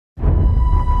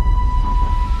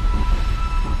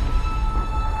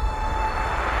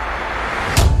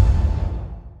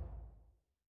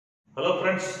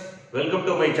friends, welcome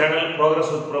to my channel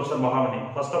Progress with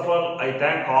Prof.Mahamani. First of all, I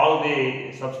thank all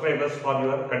the subscribers for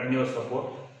your continuous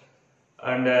support.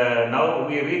 And now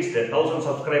we reached the 1000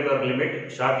 subscriber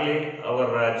limit. Shortly,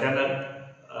 our channel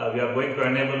we are going to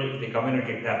enable the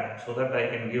community tab so that I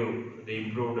can give the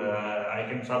improved, I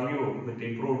can serve you with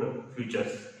improved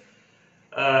features.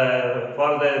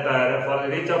 For the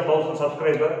reach of 1000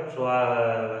 subscribers,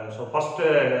 so first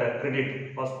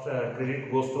credit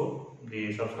goes to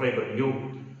the subscriber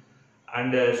you,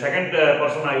 and second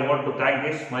person I want to thank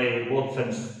is my both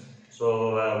sons.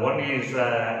 So one is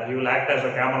he will act as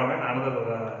a cameraman,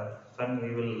 another son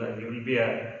he will be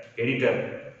a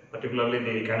editor, particularly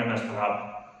the KineMaster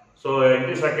app. So in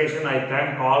this occasion I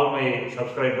thank all my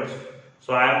subscribers.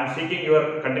 So I am seeking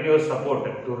your continuous support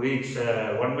to reach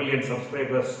 1 million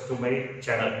subscribers to my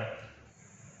channel.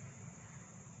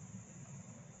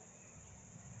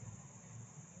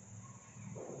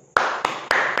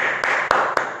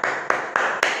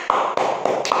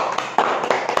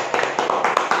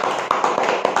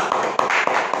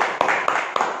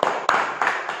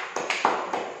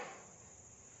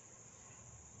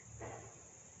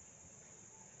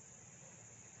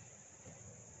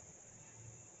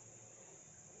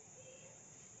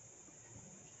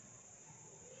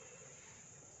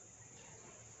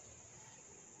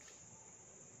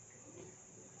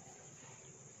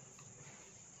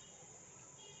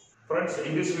 Friends,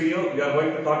 in this video we are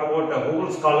going to talk about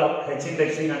Google Scholar, H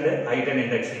indexing and i10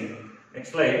 indexing.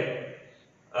 Next slide.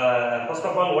 First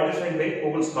of all, what is meant by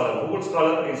Google Scholar? Google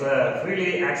Scholar is a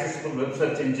freely accessible web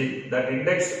search engine that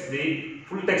indexes the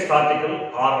full text article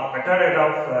or metadata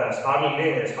of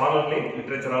scholarly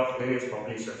literature of various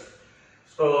publishers.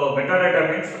 So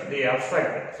metadata means the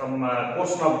abstract, some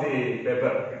portion of the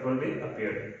paper, it will be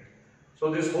appeared.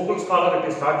 So this Google Scholar, it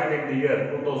is started in the year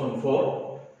 2004.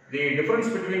 The difference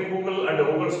between Google and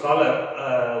Google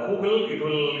Scholar, Google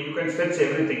you can search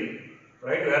everything,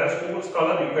 right? Whereas Google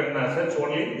Scholar you can search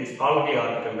only the scholarly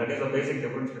article. That is the basic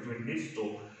difference between these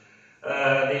two.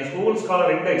 The Google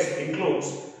Scholar index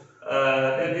includes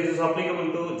this is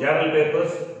applicable to journal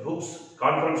papers, books,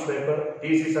 conference paper,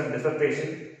 thesis and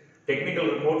dissertation, technical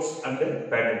reports and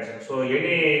patents. So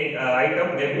any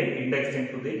item may be indexed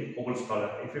into the Google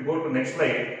Scholar. If you go to next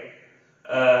slide.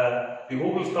 The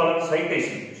Google Scholar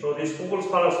Citation. So this Google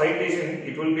Scholar Citation,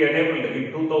 it will be enabled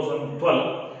in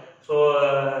 2012.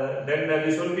 So then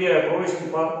this will be a provision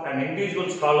for an individual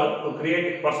scholar to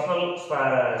create personal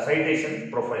citation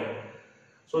profile.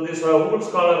 So this Google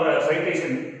Scholar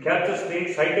Citation captures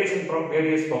the citation from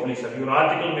various publishers. Your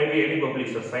article may be any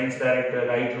publisher, Science Director,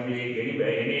 IEEE,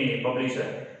 any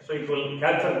publisher. So it will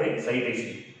capture the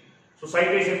citation. So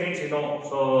citation means,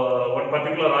 so one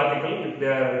particular article,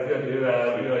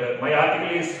 if my article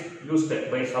is used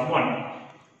by someone,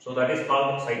 so that is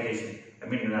called citation,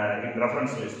 in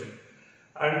reference list.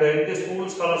 And in this Google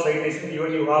Scholar Citation,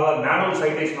 even you have a manual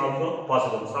citation also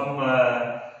possible. Some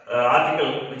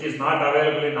article which is not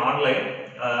available in online,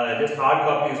 just hard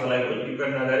copy is available. You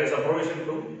can, there is a provision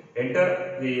to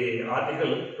enter the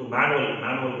article to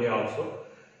manual way also.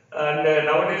 And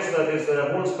nowadays this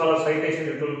Google Scholar Citation,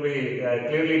 it will be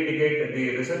clearly indicate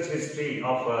the research history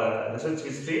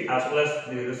as well as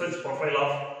the research profile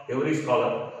of every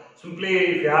scholar. Simply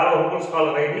if you have a Google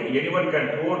Scholar ID, anyone can,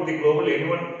 throughout the global,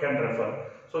 anyone can refer.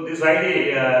 So this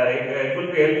ID, it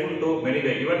will be helpful to many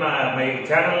ways. Even my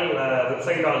channel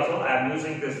website also, I am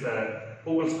using this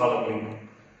Google Scholar link.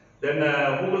 Then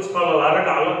Google Scholar alert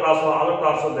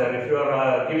also there. If you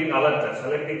are giving alert,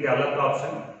 selecting the alert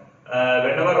option,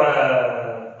 whenever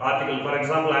article, for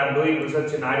example, I am doing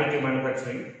research in additive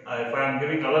manufacturing. If I am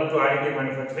giving alert to additive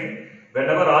manufacturing,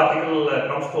 whenever article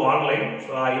comes to online,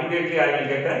 so immediately I will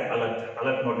get an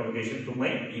alert notification to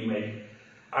my email.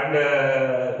 And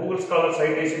Google Scholar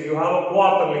Citation, you have a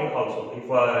co-author link also. If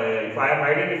I am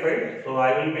identified, so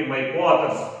I will be my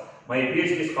co-authors, my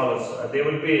PhD scholars, they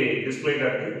will be displayed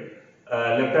at the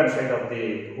left hand side of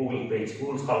the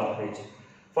Google Scholar page.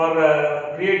 For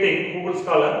creating Google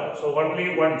Scholar, so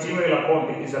only one Gmail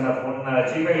account is enough. One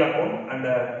Gmail account and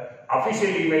official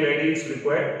email ID is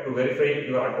required to verify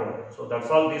your account. So that's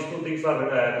all. These two things are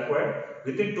required.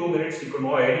 Within 2 minutes, you can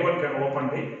know, anyone can open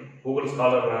the Google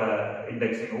Scholar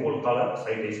indexing, Google Scholar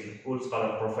Citation, Google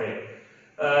Scholar profile.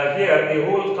 Here, the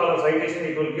Google Scholar Citation,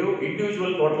 it will give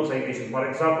individual total citation. For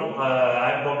example,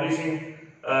 I am publishing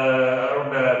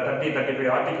around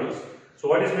 30-35 articles. So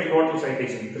what is my total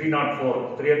citation?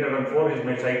 304 is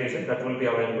my citation that will be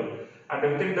available.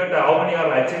 And within that, how many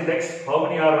are H index, how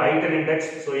many are i10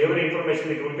 index. So every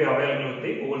information it will be available with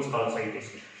the Google Scholar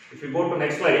Citation. If you go to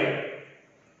next slide,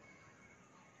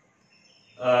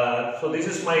 So this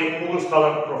is my Google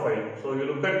Scholar profile. So you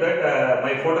look at that,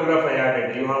 my photograph I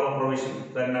added, you have a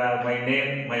provision, then my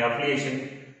name, my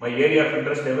affiliation, my area of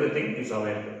interest, everything is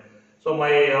available. So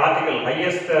my article,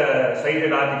 highest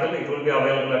cited article, it will be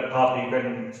available at top, you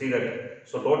can see that.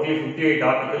 So totally 58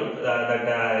 article,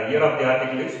 that year of the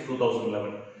article is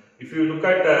 2011. If you look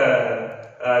at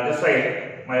this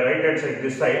side, my right hand side,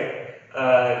 this side,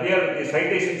 here the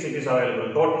citations it is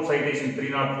available. Total citation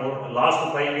 304,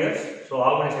 last 5 years. So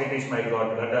how many citations I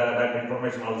got, that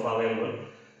information also available.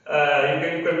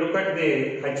 You can look at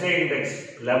the HA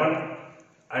index 11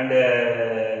 and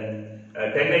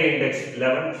 10A index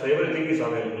 11. So everything is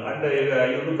available. And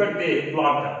you look at the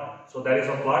plot. So there is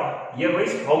a plot year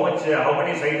wise how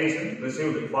many citations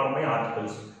received for my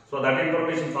articles. So that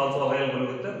information is also available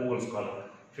with the Google Scholar.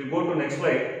 If you go to next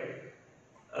slide.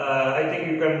 I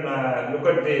think you can look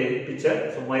at the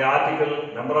picture. So my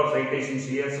article, number of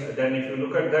citations, years. Then if you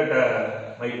look at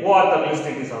that, my co-author list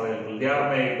it is available. They are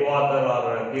my co-author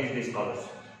or PhD scholars.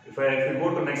 If you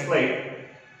go to next slide,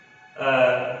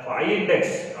 for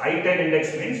I10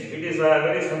 index means it is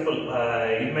very simple.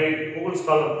 In my Google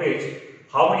Scholar page,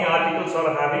 how many articles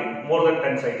are having more than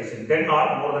 10 citations? 10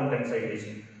 or more than 10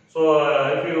 citations. So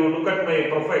if you look at my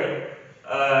profile,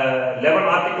 11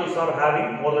 articles are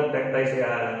having more than 10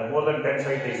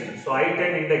 citations. So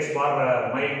I10 index for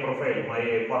my profile,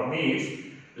 for me is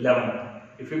 11.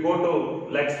 If you go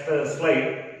to next slide,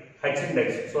 H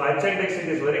index. So H index it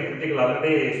is very critical.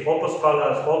 Already Scopus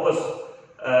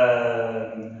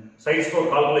site score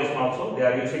calculation also they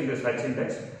are using this H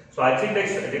index. So H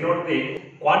index denote the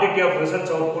quantity of research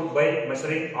output by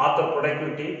measuring author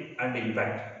productivity and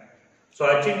impact. So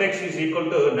H index is equal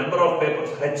to number of papers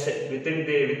H with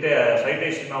a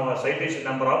citation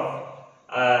number of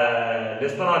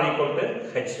less than or equal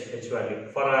to H value.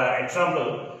 For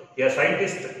example, a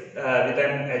scientist with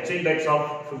an H index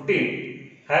of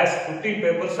 15 has 15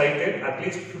 papers cited at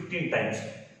least 15 times.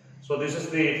 So this is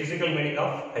the physical meaning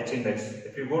of H index.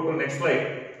 If you go to next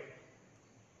slide,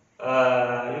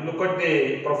 you look at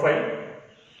the profile.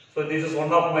 So this is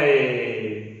one of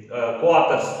my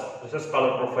co-authors. This is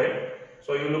scholar profile.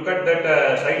 So you look at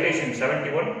that citation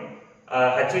 71,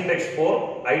 H index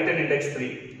 4, I10 index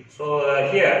 3. So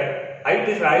here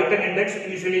I10 index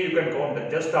easily you can count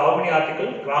just how many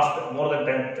articles crossed more than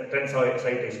 10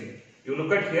 citations. You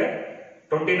look at here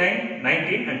 29,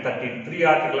 19 and 13, 3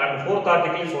 articles, and 4th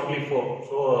article is only 4.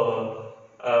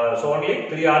 So only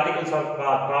 3 articles are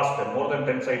crossed more than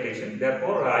 10 citations.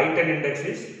 Therefore I10 index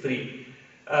is 3.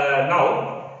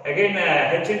 Now again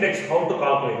H index how to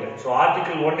calculate it. So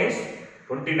article 1 is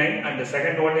 29 and the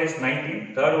second one is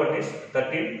 19, third one is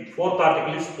 13, 4th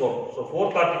article is 4. So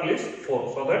 4th article is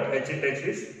 4. So that H index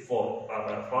is 4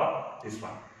 for this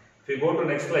one. If you go to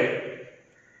next slide,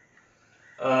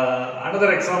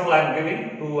 another example I am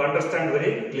giving to understand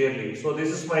very clearly. So this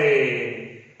is my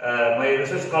my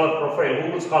research scholar profile,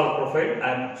 Google Scholar profile. I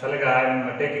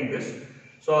am taking this.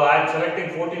 So I am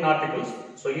selecting 14 articles.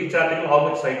 So each article how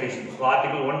much citations? So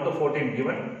article 1 to 14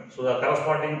 given. So the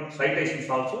corresponding citations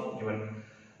also given.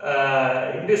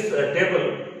 In this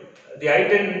table, the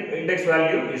I10 index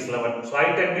value is 11. So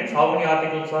I10 means how many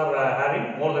articles are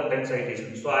having more than 10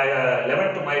 citations. So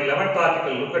my 11th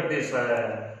article, look at this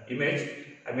image.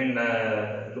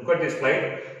 Look at this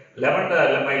slide.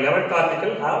 My 11th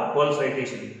article have 12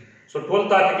 citations. So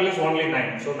 12th article is only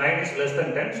 9. So 9 is less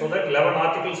than 10. So that 11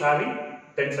 articles having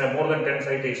more than 10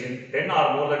 citations, 10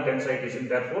 or more than 10 citations,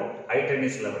 therefore I10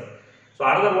 is 11. So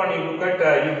another one you look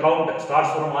at, you count,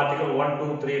 starts from article 1,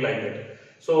 2, 3 like that.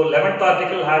 So 11th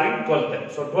article having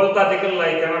 12th. So 12th article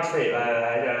I cannot say,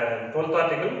 12th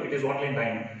article it is only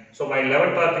 9. So my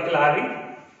 11th article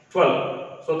having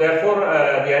 12. So therefore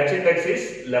the H index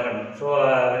is 11. So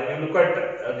you look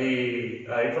at the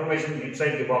information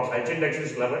inside the box, H index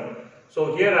is 11.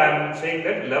 So here I am saying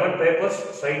that 11 papers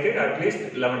cited at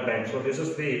least 11 times. So this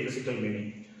is the physical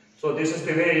meaning. So this is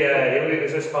the way every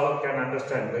research scholar can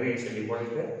understand very easily what is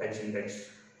the H index.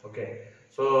 Okay.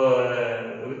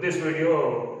 So with this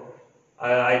video,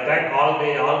 I thank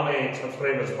all my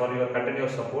subscribers for your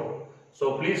continuous support.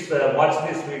 So please watch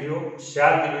this video,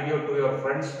 share the video to your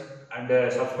friends,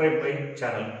 and subscribe my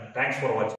channel. Thanks for watching.